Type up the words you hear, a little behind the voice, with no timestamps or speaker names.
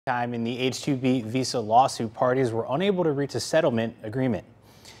Time in the H2B visa lawsuit, parties were unable to reach a settlement agreement.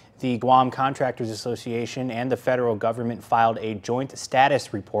 The Guam Contractors Association and the federal government filed a joint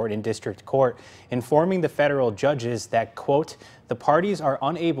status report in district court informing the federal judges that, quote, the parties are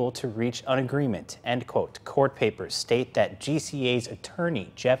unable to reach an agreement, end quote. Court papers state that GCA's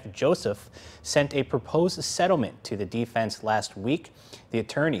attorney, Jeff Joseph, sent a proposed settlement to the defense last week. The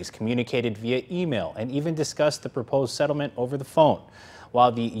attorneys communicated via email and even discussed the proposed settlement over the phone.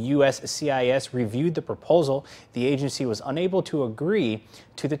 While the USCIS reviewed the proposal, the agency was unable to agree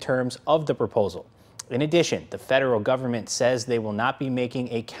to the terms of the proposal. In addition, the federal government says they will not be making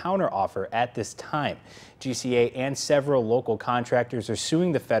a counteroffer at this time. GCA and several local contractors are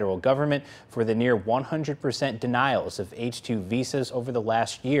suing the federal government for the near 100% denials of H-2 visas over the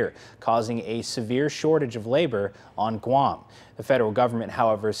last year, causing a severe shortage of labor on Guam. The federal government,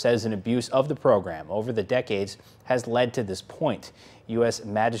 however, says an abuse of the program over the decades has led to this point. U.S.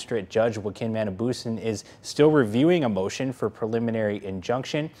 Magistrate Judge Joaquin Manabusan is still reviewing a motion for preliminary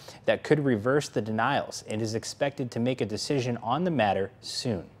injunction that could reverse the denials and is expected to make a decision on the matter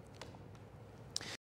soon.